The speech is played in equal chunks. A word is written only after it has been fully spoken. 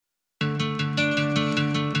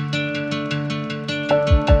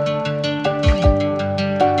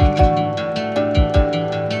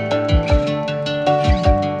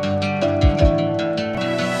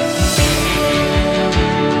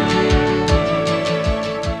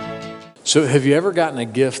So have you ever gotten a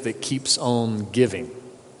gift that keeps on giving?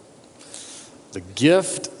 The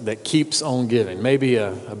gift that keeps on giving. Maybe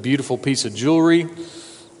a beautiful piece of jewelry,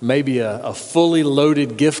 maybe a fully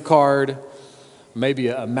loaded gift card, maybe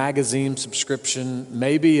a magazine subscription,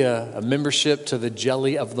 maybe a membership to the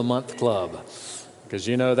Jelly of the Month Club. Because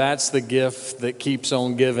you know that's the gift that keeps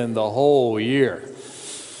on giving the whole year.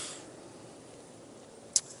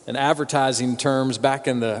 In advertising terms, back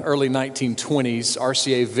in the early 1920s,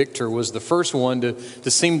 RCA Victor was the first one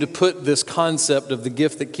to seem to put this concept of the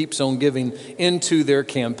gift that keeps on giving into their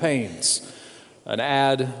campaigns. An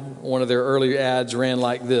ad, one of their early ads ran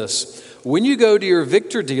like this: when you go to your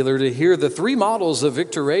Victor dealer to hear the 3 models of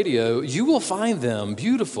Victor radio, you will find them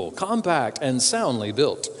beautiful, compact, and soundly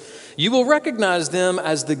built. You will recognize them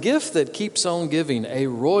as the gift that keeps on giving, a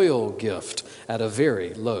royal gift at a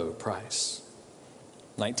very low price.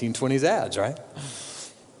 1920s ads, right?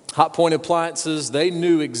 Hot Point Appliances, they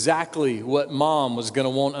knew exactly what mom was going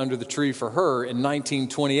to want under the tree for her in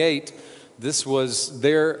 1928. This was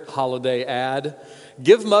their holiday ad.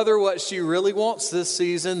 Give mother what she really wants this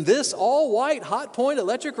season. This all-white Hot Point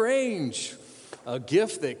electric range. A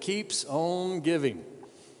gift that keeps on giving.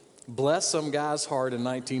 Bless some guy's heart in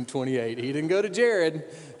 1928. He didn't go to Jared.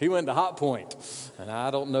 He went to Hot Point. And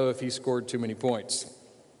I don't know if he scored too many points.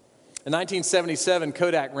 In 1977,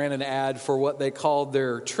 Kodak ran an ad for what they called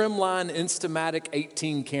their Trimline Instamatic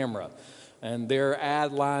 18 camera. And their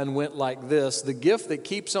ad line went like this: the gift that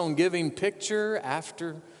keeps on giving, picture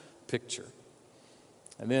after picture.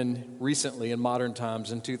 And then recently, in modern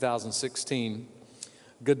times, in 2016,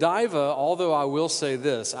 Godiva, although I will say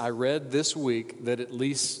this, I read this week that at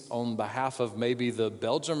least on behalf of maybe the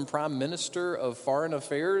Belgian Prime Minister of Foreign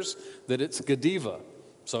Affairs, that it's Godiva.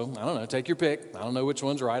 So, I don't know, take your pick. I don't know which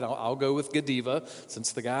one's right. I'll go with Godiva,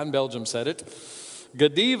 since the guy in Belgium said it.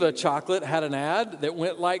 Godiva chocolate had an ad that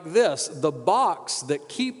went like this: the box that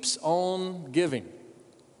keeps on giving.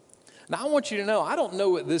 Now, I want you to know, I don't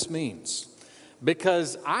know what this means,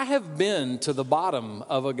 because I have been to the bottom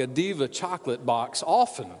of a Godiva chocolate box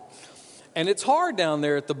often. And it's hard down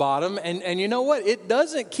there at the bottom, and you know what? It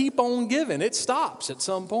doesn't keep on giving. It stops at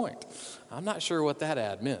some point. I'm not sure what that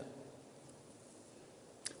ad meant.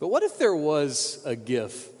 But what if there was a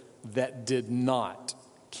gift that did not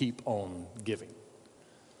keep on giving?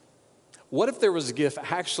 What if there was a gift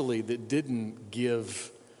actually that didn't give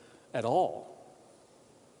at all?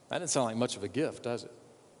 That doesn't sound like much of a gift, does it?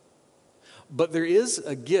 But there is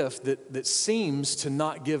a gift that seems to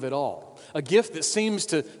not give at all. A gift that seems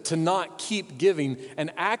to not keep giving. And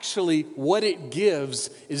actually what it gives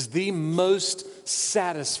is the most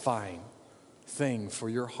satisfying thing for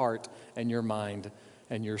your heart and your mind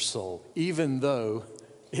and your soul, even though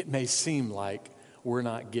it may seem like we're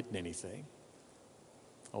not getting anything.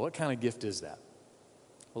 Well, what kind of gift is that?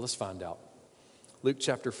 Well, let's find out. Luke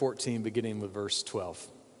chapter 14, beginning with verse 12.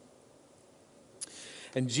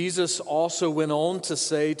 And Jesus also went on to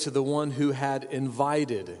say to the one who had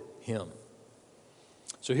invited him.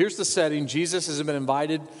 So here's the setting. Jesus has been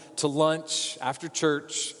invited to lunch after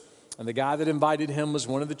church. And the guy that invited him was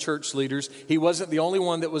one of the church leaders. He wasn't the only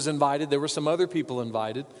one that was invited. There were some other people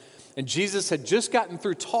invited. And Jesus had just gotten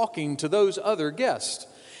through talking to those other guests.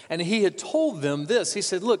 And he had told them this. He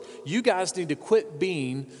said, look, you guys need to quit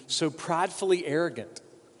being so pridefully arrogant.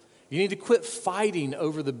 You need to quit fighting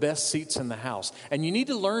over the best seats in the house. And you need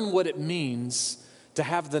to learn what it means to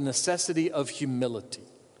have the necessity of humility.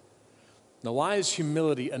 Now, why is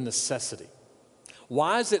humility a necessity?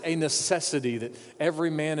 Why is it a necessity that every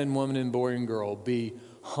man and woman and boy and girl be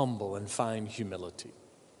humble and find humility?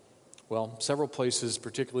 Well, several places,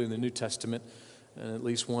 particularly in the New Testament, and at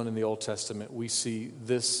least one in the Old Testament, we see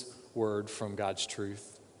this word from God's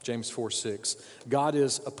truth. James 4:6. God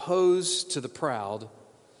is opposed to the proud,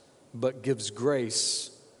 but gives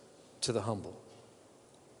grace to the humble.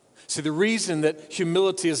 See, the reason that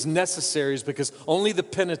humility is necessary is because only the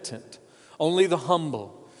penitent, only the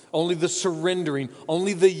humble, only the surrendering,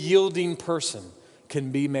 only the yielding person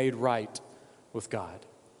can be made right with God.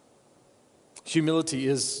 Humility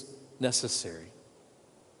is necessary.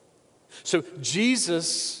 So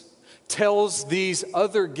Jesus tells these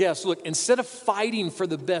other guests, look, instead of fighting for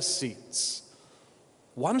the best seats,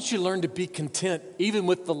 why don't you learn to be content even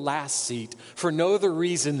with the last seat for no other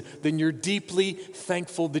reason than you're deeply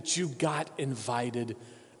thankful that you got invited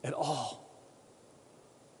at all.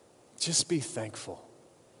 Just be thankful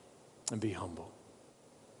and be humble.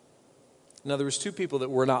 Now, there was 2 people that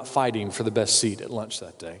were not fighting for the best seat at lunch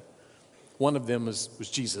that day. One of them was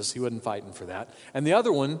Jesus. He wasn't fighting for that. And the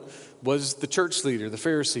other one was the church leader, the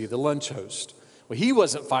Pharisee, the lunch host. Well, he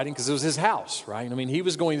wasn't fighting because it was his house, right? I mean, he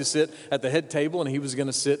was going to sit at the head table and he was going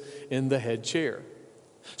to sit in the head chair.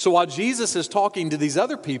 So while Jesus is talking to these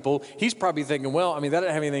other people, he's probably thinking, well, I mean, that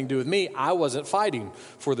didn't have anything to do with me. I wasn't fighting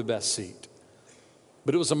for the best seat.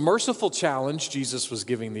 But it was a merciful challenge Jesus was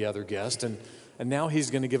giving the other guest, and now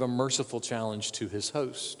he's going to give a merciful challenge to his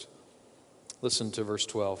host. Listen to verse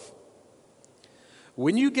 12.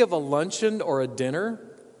 When you give a luncheon or a dinner,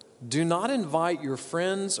 do not invite your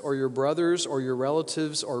friends or your brothers or your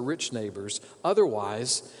relatives or rich neighbors.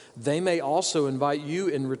 Otherwise, they may also invite you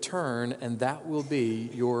in return, and that will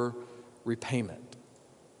be your repayment.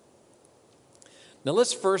 Now,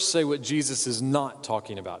 let's first say what Jesus is not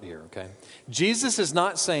talking about here, okay? Jesus is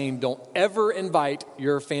not saying don't ever invite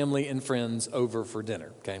your family and friends over for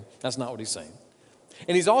dinner, okay? That's not what he's saying.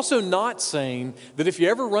 And he's also not saying that if you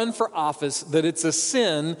ever run for office, that it's a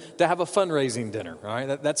sin to have a fundraising dinner, all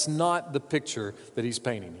right? That's not the picture that he's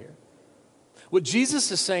painting here. What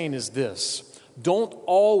Jesus is saying is this: don't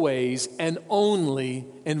always and only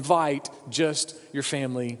invite just your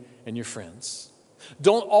family and your friends.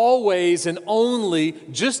 Don't always and only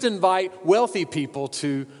just invite wealthy people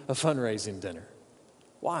to a fundraising dinner.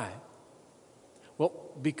 Why? Well,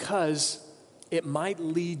 because it might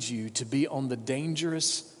lead you to be on the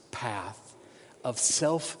dangerous path of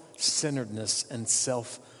self-centeredness and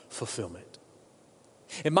self-fulfillment.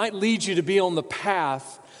 It might lead you to be on the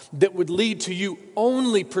path that would lead to you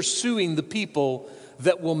only pursuing the people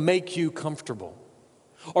that will make you comfortable,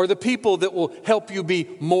 or the people that will help you be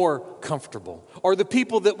more comfortable, or the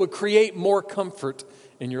people that would create more comfort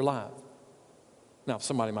in your life. Now,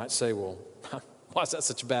 somebody might say, well, why is that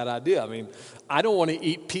such a bad idea? I mean, I don't want to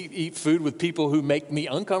eat food with people who make me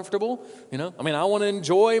uncomfortable, you know? I mean, I want to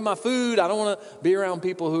enjoy my food. I don't want to be around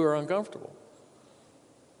people who are uncomfortable.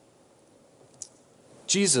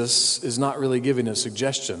 Jesus is not really giving a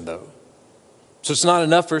suggestion, though. So it's not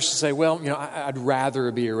enough for us to say, well, you know, I'd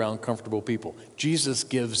rather be around comfortable people. Jesus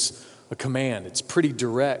gives a command. It's pretty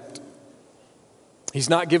direct. He's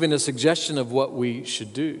not giving a suggestion of what we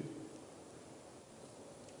should do.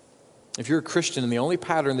 If you're a Christian and the only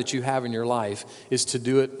pattern that you have in your life is to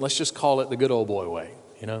do it, let's just call it the good old boy way,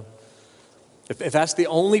 you know? If that's the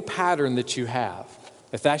only pattern that you have,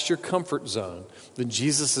 if that's your comfort zone, then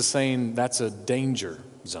Jesus is saying that's a danger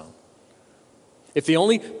zone. If the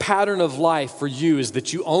only pattern of life for you is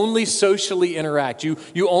that you only socially interact, you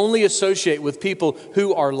only associate with people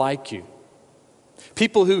who are like you,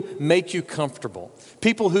 people who make you comfortable,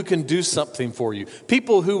 people who can do something for you,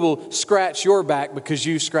 people who will scratch your back because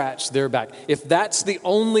you scratch their back. If that's the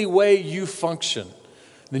only way you function,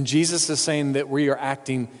 then Jesus is saying that we are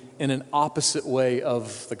acting in an opposite way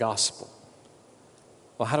of the gospel.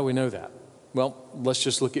 Well, how do we know that? Well, let's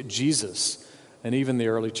just look at Jesus and even the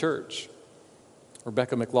early church.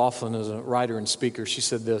 Rebecca McLaughlin is a writer and speaker. She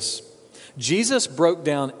said this: Jesus broke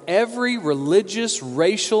down every religious,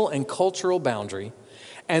 racial, and cultural boundary,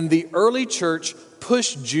 and the early church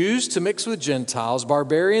pushed Jews to mix with Gentiles,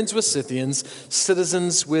 barbarians with Scythians,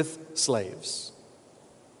 citizens with slaves.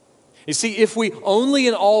 You see, if we only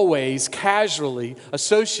and always casually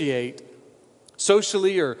associate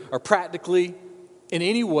socially or practically in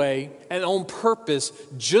any way and on purpose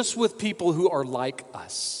just with people who are like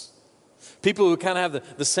us, people who kind of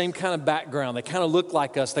have the same kind of background, they kind of look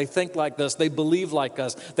like us, they think like us, they believe like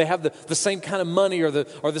us, they have the same kind of money or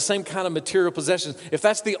the same kind of material possessions. If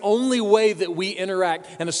that's the only way that we interact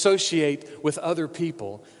and associate with other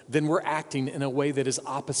people, then we're acting in a way that is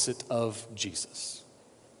opposite of Jesus.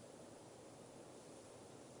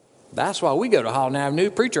 That's why we go to Holland Avenue.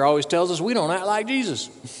 Preacher always tells us we don't act like Jesus.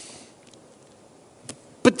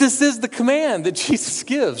 But this is the command that Jesus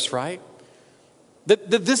gives, right? That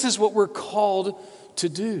this is what we're called to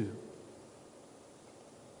do.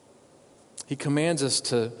 He commands us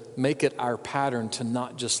to make it our pattern to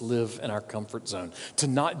not just live in our comfort zone, to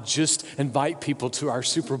not just invite people to our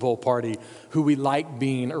Super Bowl party who we like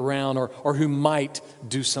being around or who might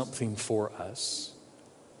do something for us.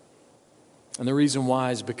 And the reason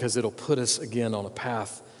why is because it'll put us again on a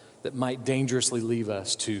path that might dangerously lead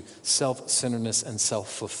us to self-centeredness and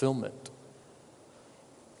self-fulfillment.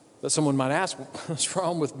 But someone might ask, what's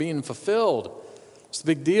wrong with being fulfilled? What's the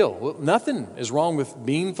big deal? Well, nothing is wrong with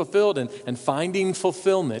being fulfilled and finding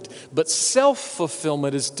fulfillment, but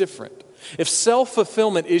self-fulfillment is different. If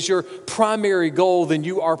self-fulfillment is your primary goal, then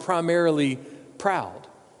you are primarily proud.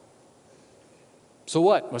 So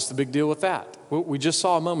what? What's the big deal with that? We just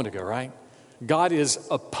saw a moment ago, right? God is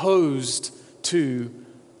opposed to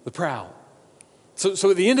the proud.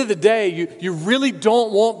 So at the end of the day, you really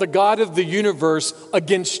don't want the God of the universe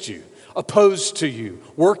against you, opposed to you,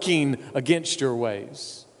 working against your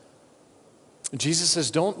ways. Jesus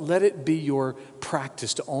says, don't let it be your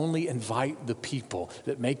practice to only invite the people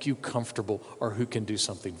that make you comfortable or who can do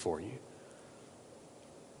something for you.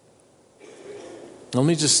 Let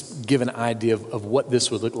me just give an idea of what this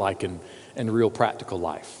would look like in real practical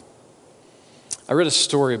life. I read a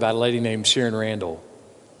story about a lady named Sharon Randall.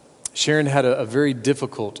 Sharon had a very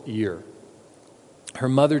difficult year. Her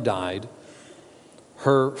mother died.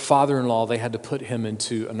 Her father-in-law, they had to put him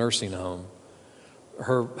into a nursing home.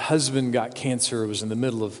 Her husband got cancer, was in the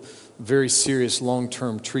middle of very serious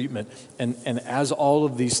long-term treatment. And as all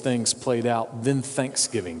of these things played out, then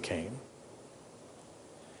Thanksgiving came.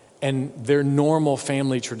 And their normal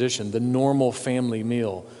family tradition, the normal family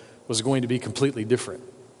meal, was going to be completely different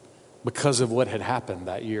because of what had happened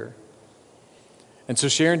that year. And so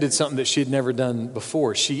Sharon did something that she had never done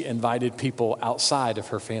before. She invited people outside of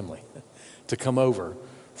her family to come over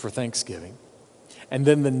for Thanksgiving. And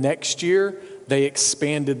then the next year, they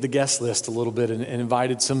expanded the guest list a little bit and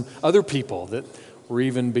invited some other people that were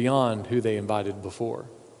even beyond who they invited before.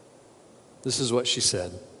 This is what she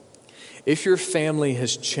said. If your family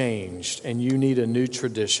has changed and you need a new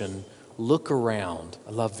tradition, look around.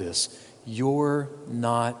 I love this. You're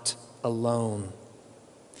not alone.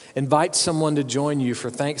 Invite someone to join you for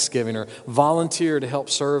Thanksgiving or volunteer to help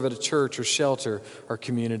serve at a church or shelter or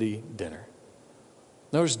community dinner.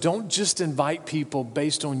 Notice, don't just invite people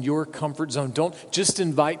based on your comfort zone. Don't just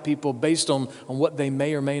invite people based on what they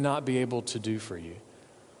may or may not be able to do for you.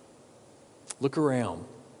 Look around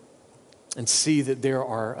and see that there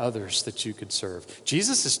are others that you could serve.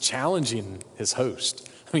 Jesus is challenging his host.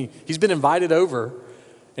 I mean, he's been invited over,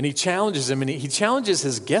 and he challenges him, and he challenges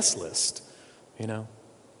his guest list, you know.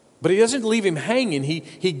 But he doesn't leave him hanging.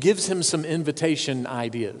 He gives him some invitation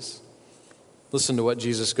ideas. Listen to what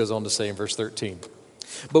Jesus goes on to say in verse 13.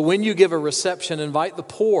 But when you give a reception, invite the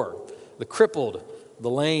poor, the crippled, the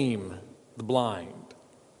lame, the blind.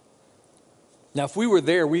 Now, if we were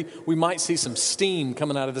there, we might see some steam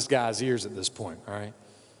coming out of this guy's ears at this point, all right?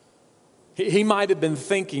 He might have been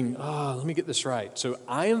thinking, let me get this right. So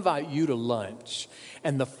I invite you to lunch,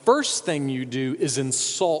 and the first thing you do is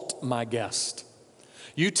insult my guest.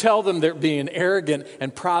 You tell them they're being arrogant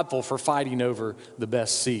and prideful for fighting over the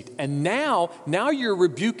best seat. And now you're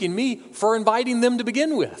rebuking me for inviting them to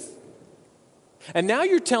begin with. And now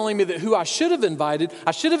you're telling me that who I should have invited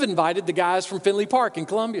the guys from Finley Park in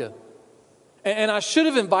Columbia. And I should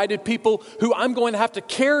have invited people who I'm going to have to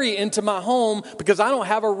carry into my home because I don't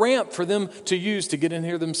have a ramp for them to use to get in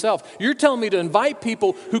here themselves. You're telling me to invite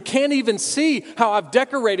people who can't even see how I've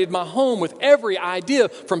decorated my home with every idea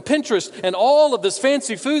from Pinterest and all of this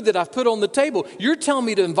fancy food that I've put on the table. You're telling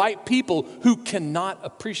me to invite people who cannot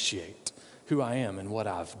appreciate who I am and what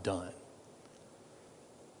I've done.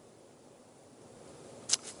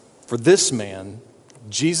 For this man,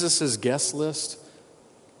 Jesus' guest list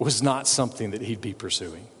was not something that he'd be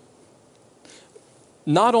pursuing.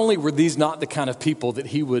 Not only were these not the kind of people that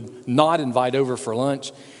he would not invite over for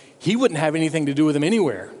lunch, he wouldn't have anything to do with them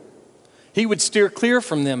anywhere. He would steer clear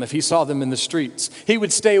from them if he saw them in the streets. He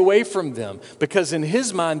would stay away from them because in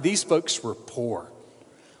his mind, these folks were poor.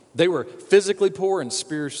 They were physically poor and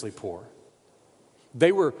spiritually poor.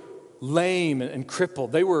 They were lame and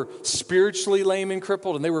crippled. They were spiritually lame and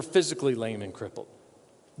crippled, and they were physically lame and crippled.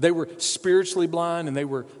 They were spiritually blind and they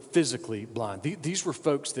were physically blind. These were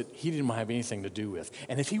folks that he didn't have anything to do with.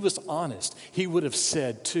 And if he was honest, he would have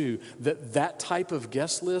said too that type of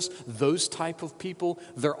guest list, those type of people,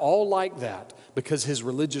 they're all like that because his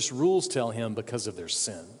religious rules tell him because of their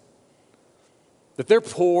sin. That they're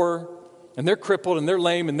poor and they're crippled and they're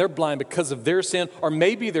lame and they're blind because of their sin, or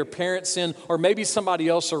maybe their parents' sin, or maybe somebody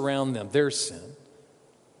else around them, their sin.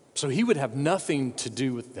 So he would have nothing to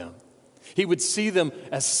do with them. He would see them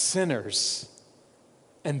as sinners,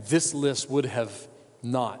 and this list would have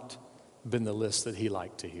not been the list that he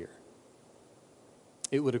liked to hear.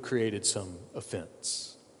 It would have created some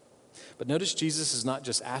offense. But notice Jesus is not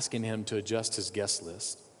just asking him to adjust his guest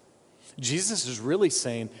list. Jesus is really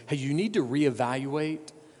saying, hey, you need to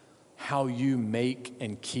reevaluate how you make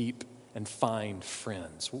and keep and find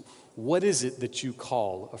friends. What is it that you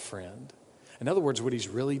call a friend? In other words, what he's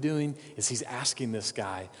really doing is he's asking this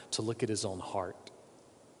guy to look at his own heart.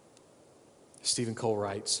 Stephen Cole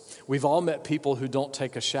writes, we've all met people who don't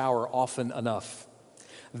take a shower often enough.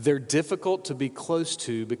 They're difficult to be close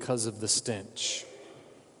to because of the stench.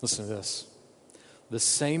 Listen to this. The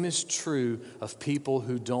same is true of people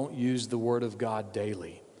who don't use the Word of God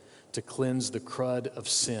daily to cleanse the crud of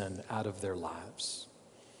sin out of their lives.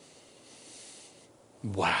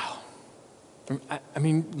 Wow. I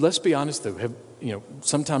mean, let's be honest though.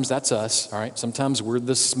 Sometimes that's us, all right? Sometimes we're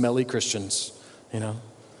the smelly Christians,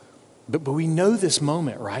 But we know this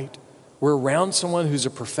moment, right? We're around someone who's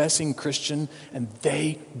a professing Christian and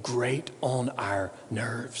they grate on our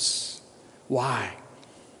nerves. Why?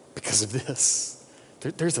 Because of this.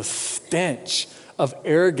 There's a stench of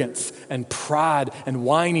arrogance and pride and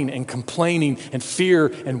whining and complaining and fear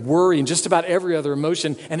and worry and just about every other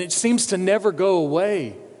emotion, and it seems to never go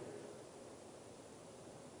away.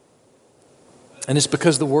 And it's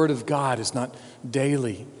because the Word of God is not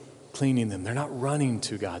daily cleaning them. They're not running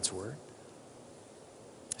to God's Word.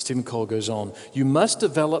 Stephen Cole goes on, you must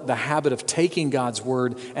develop the habit of taking God's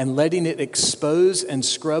Word and letting it expose and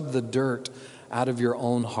scrub the dirt out of your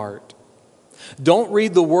own heart. Don't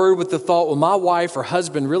read the Word with the thought, well, my wife or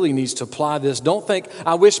husband really needs to apply this. Don't think,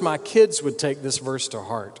 I wish my kids would take this verse to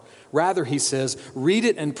heart. Rather, he says, read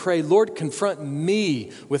it and pray, Lord, confront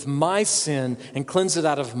me with my sin and cleanse it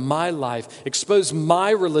out of my life. Expose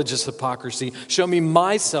my religious hypocrisy. Show me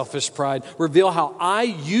my selfish pride. Reveal how I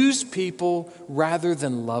use people rather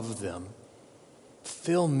than love them.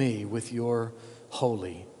 Fill me with your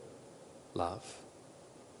holy love.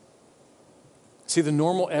 See, the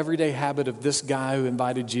normal everyday habit of this guy who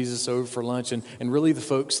invited Jesus over for lunch and really the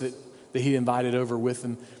folks that he invited over with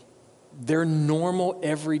him, their normal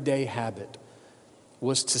everyday habit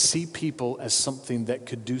was to see people as something that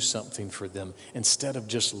could do something for them instead of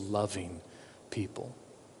just loving people.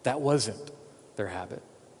 That wasn't their habit.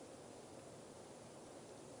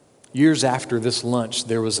 Years after this lunch,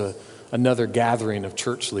 there was another gathering of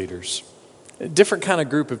church leaders. A different kind of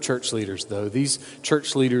group of church leaders, though. These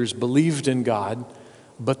church leaders believed in God,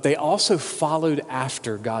 but they also followed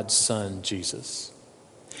after God's Son, Jesus.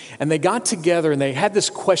 And they got together and they had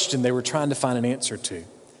this question they were trying to find an answer to.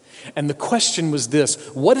 And the question was this: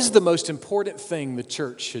 what is the most important thing the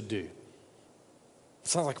church should do?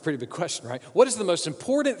 Sounds like a pretty big question, right? What is the most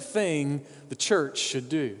important thing the church should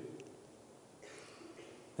do?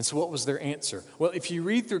 And so what was their answer? Well, if you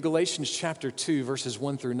read through Galatians chapter 2, verses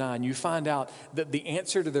 1 through 9, you find out that the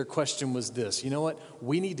answer to their question was this: you know what?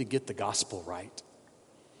 We need to get the gospel right.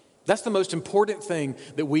 That's the most important thing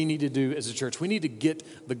that we need to do as a church. We need to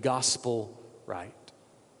get the gospel right.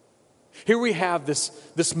 Here we have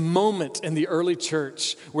this moment in the early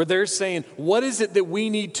church where they're saying, what is it that we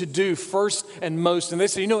need to do first and most? And they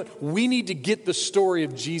say, you know what? We need to get the story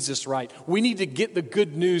of Jesus right. We need to get the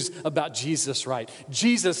good news about Jesus right.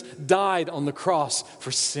 Jesus died on the cross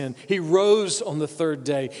for sin. He rose on the third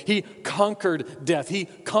day. He conquered death. He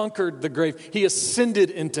conquered the grave. He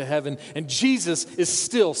ascended into heaven. And Jesus is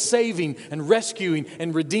still saving and rescuing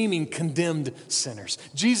and redeeming condemned sinners.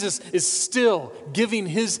 Jesus is still giving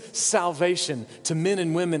his salvation to men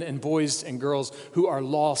and women and boys and girls who are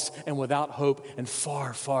lost and without hope and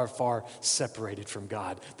far, far, far separated from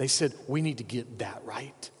God. They said, we need to get that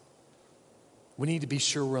right. We need to be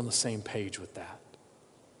sure we're on the same page with that.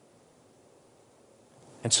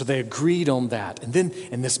 And so they agreed on that. And then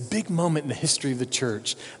in this big moment in the history of the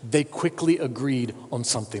church, they quickly agreed on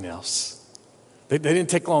something else. They didn't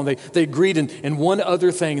take long. They agreed in one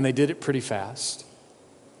other thing, and they did it pretty fast.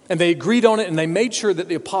 And they agreed on it, and they made sure that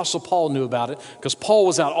the Apostle Paul knew about it, because Paul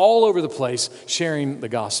was out all over the place sharing the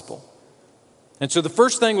gospel. And so the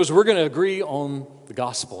first thing was, we're going to agree on the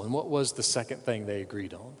gospel. And what was the second thing they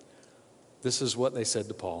agreed on? This is what they said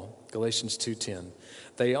to Paul, Galatians 2:10.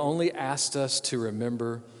 They only asked us to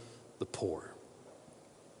remember the poor.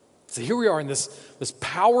 So here we are in this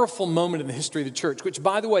powerful moment in the history of the church, which,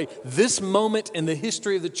 by the way, this moment in the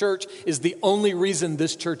history of the church is the only reason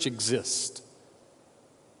this church exists.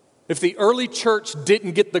 If the early church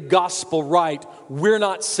didn't get the gospel right, we're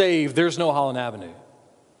not saved. There's no Holland Avenue.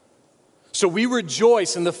 So we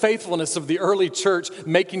rejoice in the faithfulness of the early church,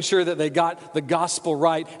 making sure that they got the gospel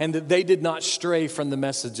right and that they did not stray from the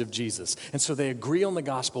message of Jesus. And so they agree on the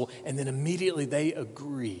gospel, and then immediately they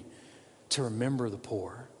agree to remember the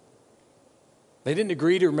poor. They didn't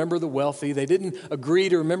agree to remember the wealthy. They didn't agree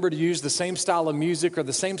to remember to use the same style of music or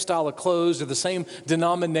the same style of clothes or the same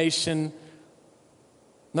denomination.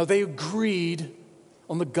 No, they agreed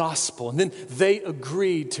on the gospel, and then they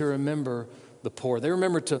agreed to remember the poor. They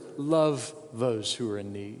remembered to love those who are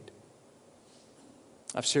in need.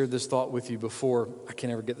 I've shared this thought with you before. I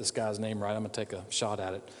can't ever get this guy's name right. I'm going to take a shot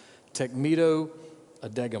at it. Tekmito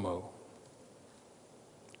Adegamo.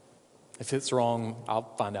 If it's wrong,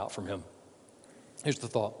 I'll find out from him. Here's the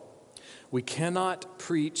thought. We cannot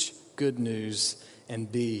preach good news and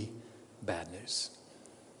be bad news.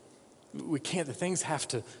 We can't. The things have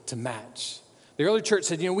to match. The early church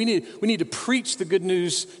said, we need to preach the good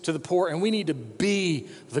news to the poor, and we need to be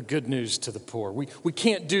the good news to the poor. We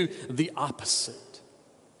can't do the opposite.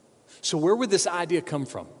 So where would this idea come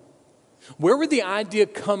from? Where would the idea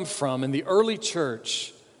come from in the early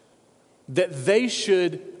church that they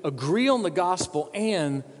should agree on the gospel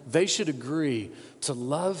and they should agree to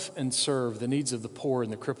love and serve the needs of the poor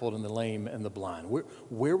and the crippled and the lame and the blind.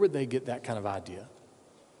 Where would they get that kind of idea?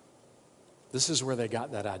 This is where they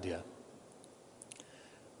got that idea.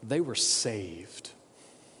 They were saved.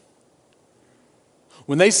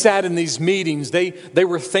 When they sat in these meetings, they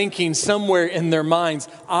were thinking somewhere in their minds,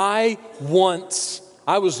 I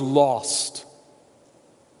was lost.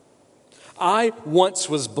 I once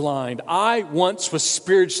was blind. I once was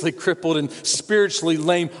spiritually crippled and spiritually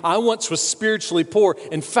lame. I once was spiritually poor.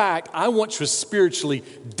 In fact, I once was spiritually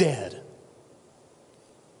dead.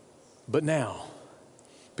 But now,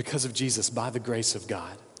 because of Jesus, by the grace of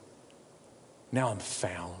God, now I'm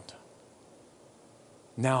found.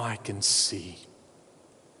 Now I can see.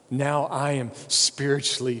 Now I am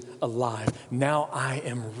spiritually alive. Now I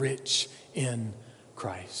am rich in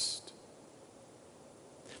Christ.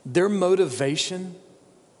 Their motivation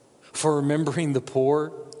for remembering the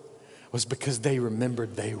poor was because they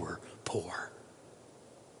remembered they were poor.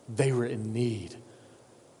 They were in need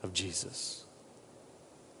of Jesus.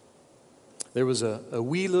 There was a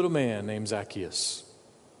wee little man named Zacchaeus.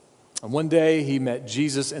 And one day he met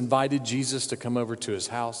Jesus, invited Jesus to come over to his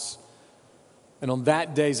house. And on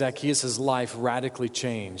that day, Zacchaeus' life radically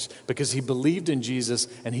changed because he believed in Jesus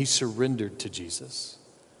and he surrendered to Jesus.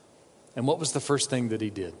 And what was the first thing that he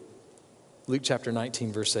did? Luke chapter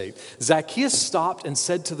 19, verse 8. Zacchaeus stopped and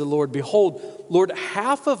said to the Lord, Behold, Lord,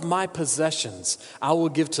 half of my possessions I will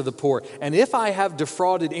give to the poor. And if I have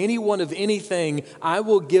defrauded anyone of anything, I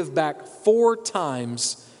will give back 4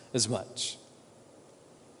 times as much.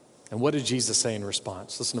 And what did Jesus say in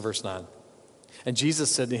response? Listen to verse 9. And Jesus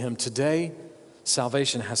said to him, Today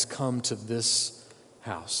salvation has come to this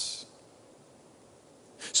house.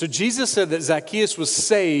 So Jesus said that Zacchaeus was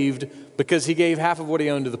saved because he gave half of what he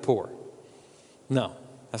owned to the poor. No,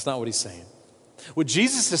 that's not what he's saying. What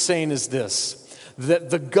Jesus is saying is this, that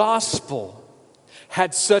the gospel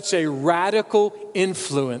had such a radical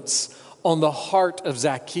influence on the heart of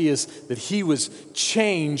Zacchaeus that he was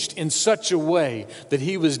changed in such a way that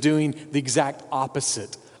he was doing the exact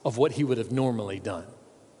opposite of what he would have normally done.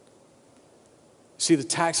 See, the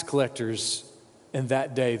tax collectors in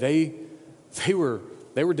that day, they were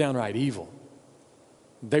downright evil.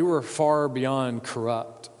 They were far beyond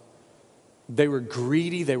corrupt. They were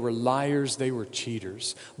greedy, they were liars, they were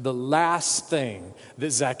cheaters. The last thing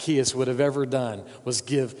that Zacchaeus would have ever done was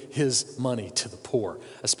give his money to the poor,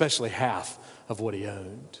 especially half of what he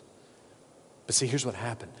owned. But see, here's what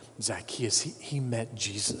happened. Zacchaeus, he met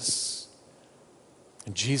Jesus.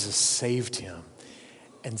 And Jesus saved him.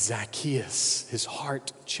 And Zacchaeus, his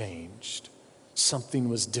heart changed. Something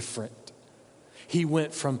was different. He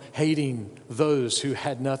went from hating those who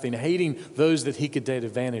had nothing, hating those that he could take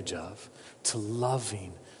advantage of, to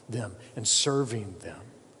loving them and serving them.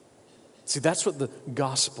 See, that's what the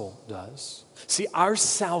gospel does. See, our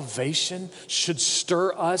salvation should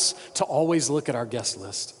stir us to always look at our guest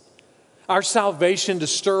list. Our salvation to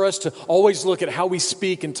stir us to always look at how we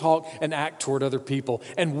speak and talk and act toward other people.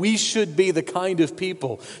 And we should be the kind of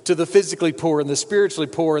people to the physically poor and the spiritually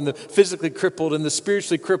poor and the physically crippled and the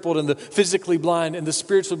spiritually crippled and the physically blind and the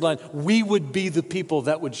spiritually blind. We would be the people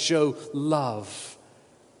that would show love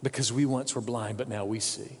because we once were blind, but now we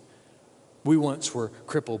see. We once were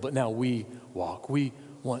crippled, but now we walk. We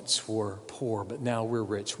once were poor, but now we're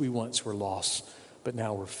rich. We once were lost, but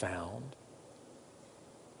now we're found.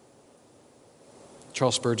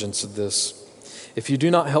 Charles Spurgeon said this, If you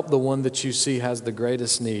do not help the one that you see has the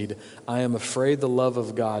greatest need, I am afraid the love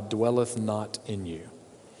of God dwelleth not in you.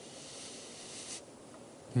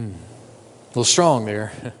 A little strong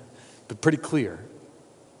there, but pretty clear.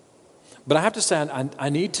 But I have to say, I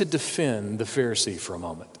need to defend the Pharisee for a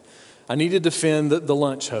moment. I need to defend the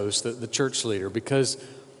lunch host, the church leader, because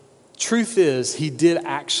truth is, he did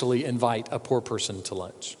actually invite a poor person to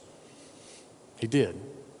lunch. He did.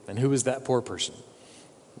 And who is that poor person?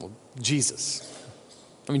 Well, Jesus.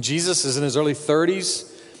 I mean, Jesus is in his early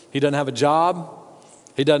 30s. He doesn't have a job.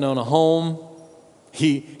 He doesn't own a home.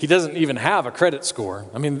 He doesn't even have a credit score.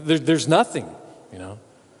 I mean, there's nothing, you know.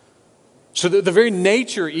 So the very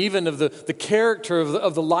nature even of the character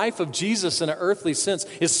of the life of Jesus in an earthly sense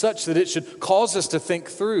is such that it should cause us to think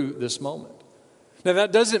through this moment. Now,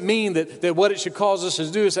 that doesn't mean that what it should cause us to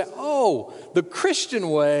do is say, oh, the Christian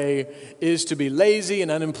way is to be lazy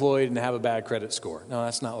and unemployed and have a bad credit score. No,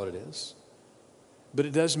 that's not what it is. But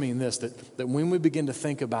it does mean this, that when we begin to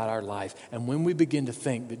think about our life and when we begin to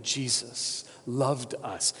think that Jesus loved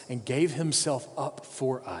us and gave himself up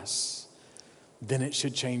for us, then it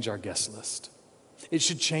should change our guest list. It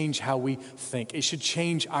should change how we think. It should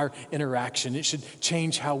change our interaction. It should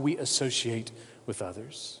change how we associate with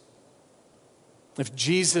others. If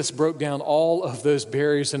Jesus broke down all of those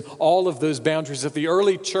barriers and all of those boundaries, if the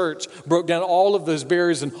early church broke down all of those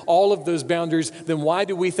barriers and all of those boundaries, then why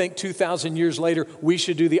do we think 2,000 years later we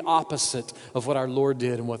should do the opposite of what our Lord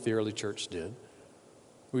did and what the early church did?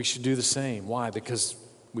 We should do the same. Why? Because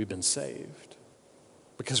we've been saved.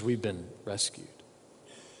 Because we've been rescued.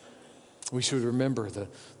 We should remember the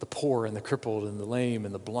poor and the crippled and the lame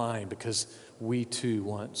and the blind because we too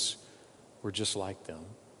once were just like them.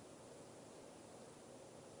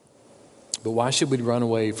 But why should we run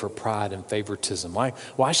away for pride and favoritism?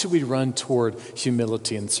 Why should we run toward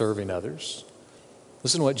humility and serving others?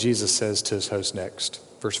 Listen to what Jesus says to his host next,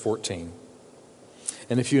 verse 14.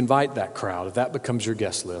 And if you invite that crowd, if that becomes your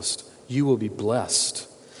guest list, you will be blessed,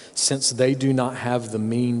 since they do not have the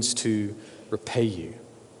means to repay you.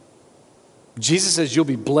 Jesus says you'll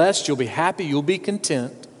be blessed, you'll be happy, you'll be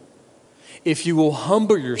content if you will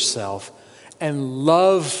humble yourself and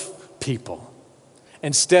love people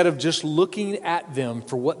instead of just looking at them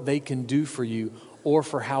for what they can do for you or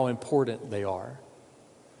for how important they are.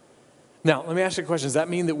 Now, let me ask you a question. Does that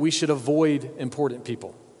mean that we should avoid important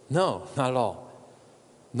people? No, not at all.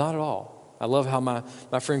 Not at all. I love how my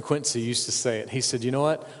friend Quincy used to say it. He said, you know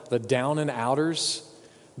what? The down and outers,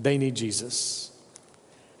 they need Jesus.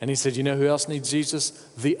 And he said, you know who else needs Jesus?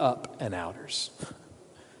 The up and outers.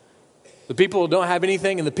 The people who don't have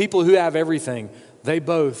anything and the people who have everything, they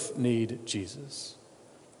both need Jesus.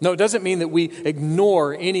 No, it doesn't mean that we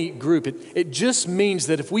ignore any group. It just means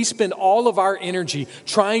that if we spend all of our energy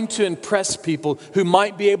trying to impress people who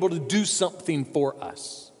might be able to do something for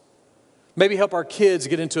us, maybe help our kids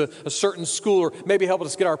get into a certain school, or maybe help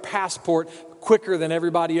us get our passport quicker than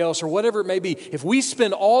everybody else, or whatever it may be, if we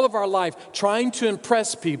spend all of our life trying to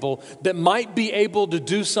impress people that might be able to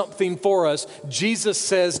do something for us, Jesus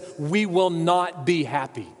says we will not be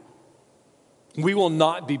happy. We will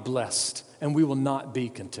not be blessed. And we will not be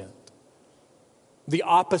content. The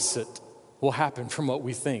opposite will happen from what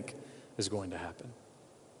we think is going to happen.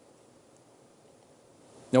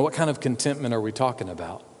 Now, what kind of contentment are we talking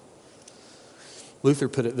about? Luther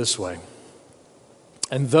put it this way.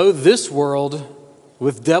 And though this world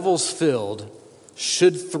with devils filled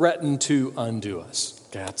should threaten to undo us.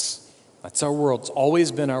 That's our world. It's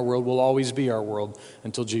always been our world, will always be our world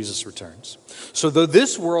until Jesus returns. So though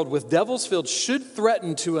this world with devils filled should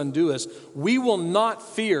threaten to undo us, we will not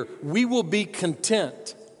fear. We will be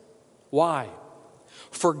content. Why?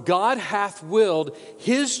 For God hath willed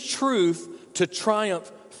his truth to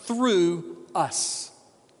triumph through us.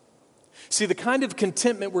 See, the kind of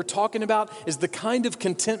contentment we're talking about is the kind of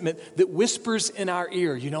contentment that whispers in our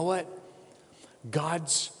ear, you know what?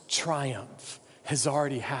 God's triumph has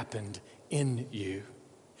already happened in you.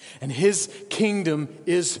 And his kingdom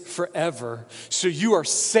is forever. So you are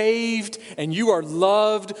saved and you are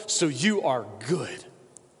loved, so you are good.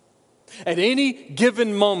 At any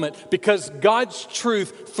given moment, because God's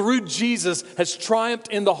truth through Jesus has triumphed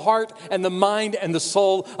in the heart and the mind and the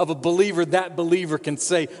soul of a believer, that believer can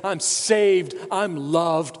say, I'm saved, I'm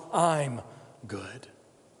loved, I'm good.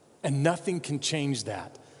 And nothing can change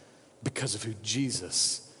that because of who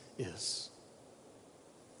Jesus is.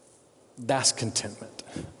 That's contentment.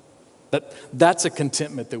 That's a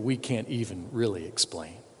contentment that we can't even really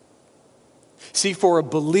explain. See, for a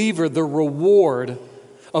believer, the reward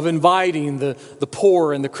of inviting the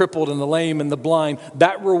poor and the crippled and the lame and the blind,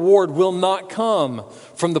 that reward will not come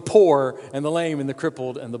from the poor and the lame and the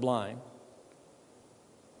crippled and the blind.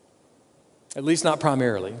 At least not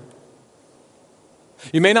primarily.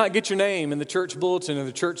 You may not get your name in the church bulletin or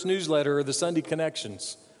the church newsletter or the Sunday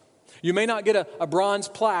connections. You may not get a bronze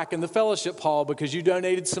plaque in the fellowship hall because you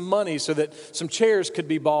donated some money so that some chairs could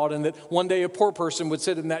be bought and that one day a poor person would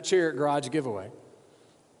sit in that chair at garage giveaway.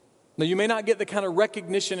 Now, you may not get the kind of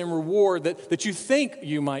recognition and reward that you think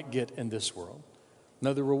you might get in this world.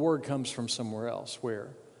 No, the reward comes from somewhere else. Where?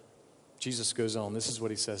 Jesus goes on. This is what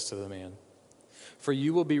he says to the man. For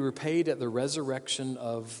you will be repaid at the resurrection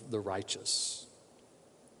of the righteous.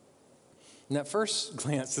 And at first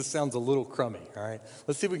glance, this sounds a little crummy, all right?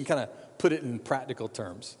 Let's see if we can kind of put it in practical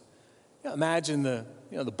terms. Imagine the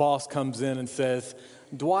boss comes in and says,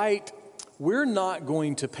 Dwight, we're not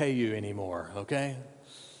going to pay you anymore, okay?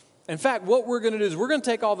 In fact, what we're going to do is we're going to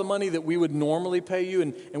take all the money that we would normally pay you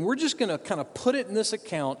and we're just going to kind of put it in this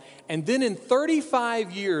account, and then in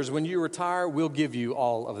 35 years when you retire, we'll give you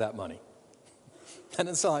all of that money. That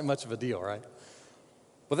doesn't sound like much of a deal, right?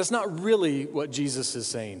 But that's not really what Jesus is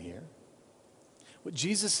saying here. What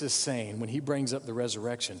Jesus is saying when he brings up the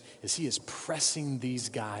resurrection is he is pressing these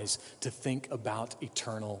guys to think about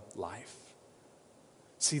eternal life.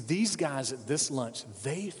 See, these guys at this lunch,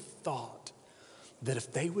 they thought that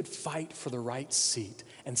if they would fight for the right seat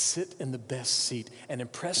and sit in the best seat and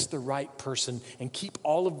impress the right person and keep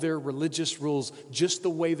all of their religious rules just the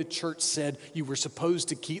way the church said you were supposed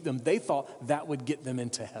to keep them, they thought that would get them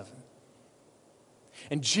into heaven.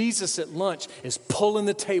 And Jesus at lunch is pulling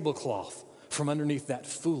the tablecloth from underneath that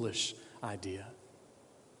foolish idea.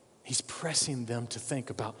 He's pressing them to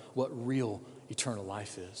think about what real eternal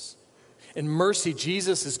life is. In mercy,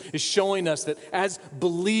 Jesus is showing us that as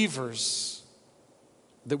believers,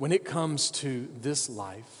 that when it comes to this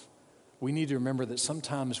life, we need to remember that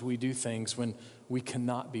sometimes we do things when we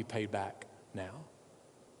cannot be paid back now.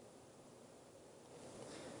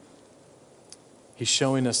 He's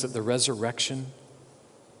showing us that the resurrection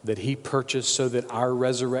that he purchased so that our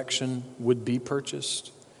resurrection would be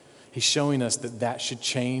purchased, he's showing us that that should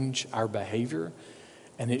change our behavior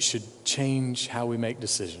and it should change how we make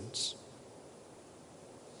decisions.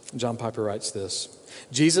 John Piper writes this: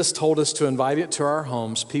 Jesus told us to invite into our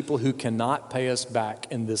homes people who cannot pay us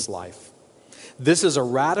back in this life. This is a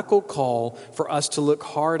radical call for us to look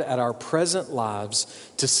hard at our present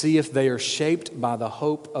lives to see if they are shaped by the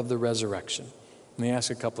hope of the resurrection. Let me ask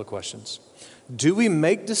a couple of questions. Do we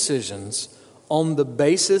make decisions on the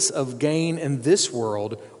basis of gain in this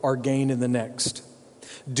world or gain in the next?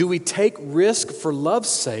 Do we take risk for love's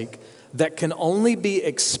sake that can only be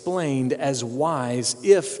explained as wise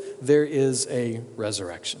if there is a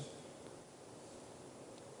resurrection?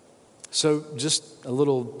 So just a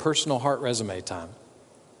little personal heart resume time.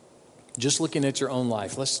 Just looking at your own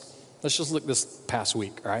life. Let's just look this past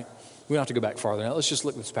week, all right? We don't have to go back farther now. Let's just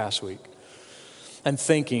look this past week and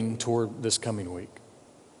thinking toward this coming week.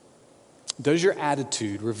 Does your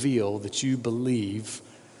attitude reveal that you believe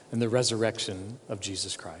in the resurrection of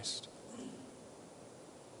Jesus Christ?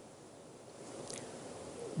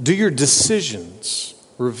 Do your decisions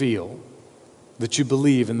reveal that you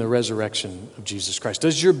believe in the resurrection of Jesus Christ?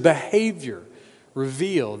 Does your behavior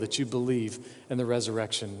reveal that you believe in the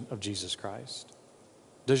resurrection of Jesus Christ?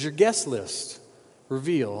 Does your guest list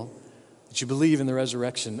reveal that you believe in the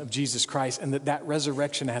resurrection of Jesus Christ and that that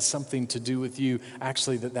resurrection has something to do with you,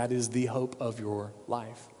 actually that is the hope of your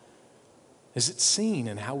life? Is it seen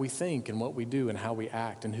in how we think and what we do and how we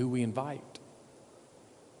act and who we invite?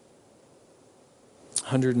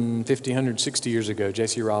 150, 160 years ago,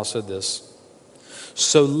 J.C. Ryle said this: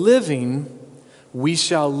 "So living, we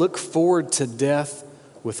shall look forward to death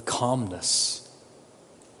with calmness."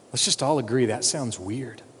 Let's just all agree that sounds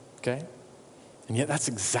weird, okay? And yet that's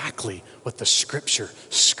exactly what the Scripture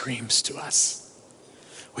screams to us.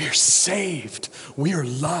 We are saved. We are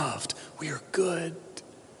loved. We are good.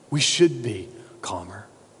 We should be calmer.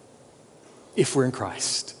 If we're in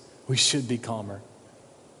Christ, we should be calmer.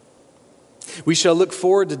 We shall look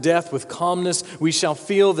forward to death with calmness. We shall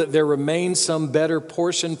feel that there remains some better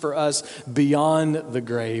portion for us beyond the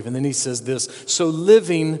grave. And then he says this: "So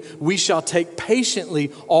living, we shall take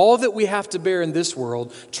patiently all that we have to bear in this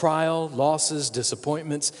world. Trial, losses,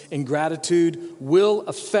 disappointments, ingratitude will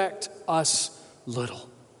affect us little."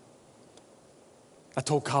 I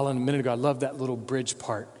told Colin a minute ago, I love that little bridge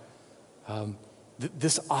part.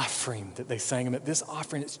 This offering that they sang, this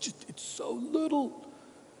offering, it's so little.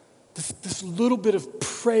 This little bit of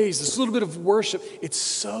praise, this little bit of worship, it's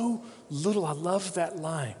so little. I love that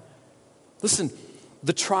line. Listen,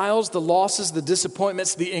 the trials, the losses, the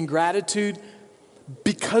disappointments, the ingratitude,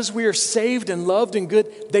 because we are saved and loved and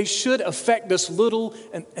good, they should affect us little.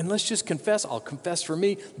 And let's just confess, I'll confess for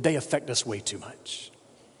me, they affect us way too much.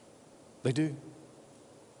 They do.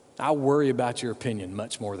 I worry about your opinion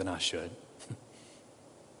much more than I should.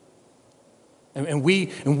 And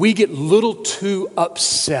we get a little too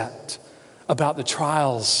upset about the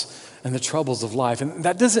trials and the troubles of life. And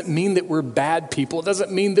that doesn't mean that we're bad people. It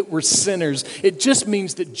doesn't mean that we're sinners. It just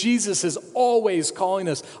means that Jesus is always calling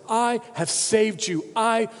us. I have saved you.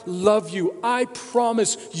 I love you. I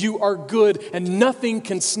promise you are good, and nothing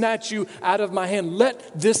can snatch you out of my hand.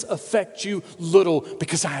 Let this affect you little,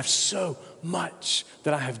 because I have so much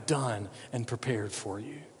that I have done and prepared for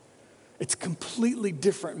you. It's completely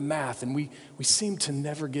different math, and we seem to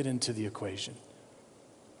never get into the equation.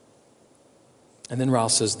 And then Ryle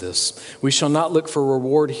says this: "We shall not look for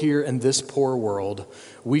reward here in this poor world.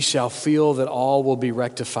 We shall feel that all will be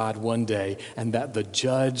rectified one day, and that the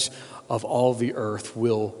judge of all the earth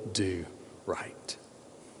will do right."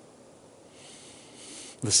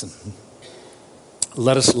 Listen,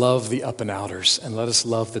 let us love the up and outers, and let us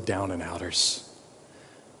love the down and outers.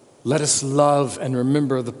 Let us love and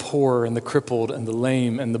remember the poor and the crippled and the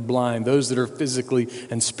lame and the blind, those that are physically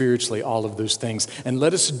and spiritually, all of those things. And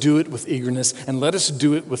let us do it with eagerness, and let us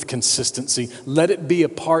do it with consistency. Let it be a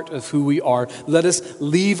part of who we are. Let us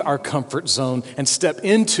leave our comfort zone and step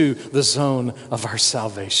into the zone of our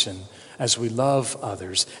salvation as we love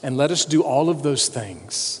others. And let us do all of those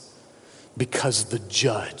things because the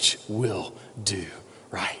judge will do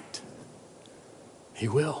right. He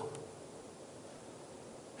will.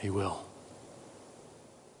 He will.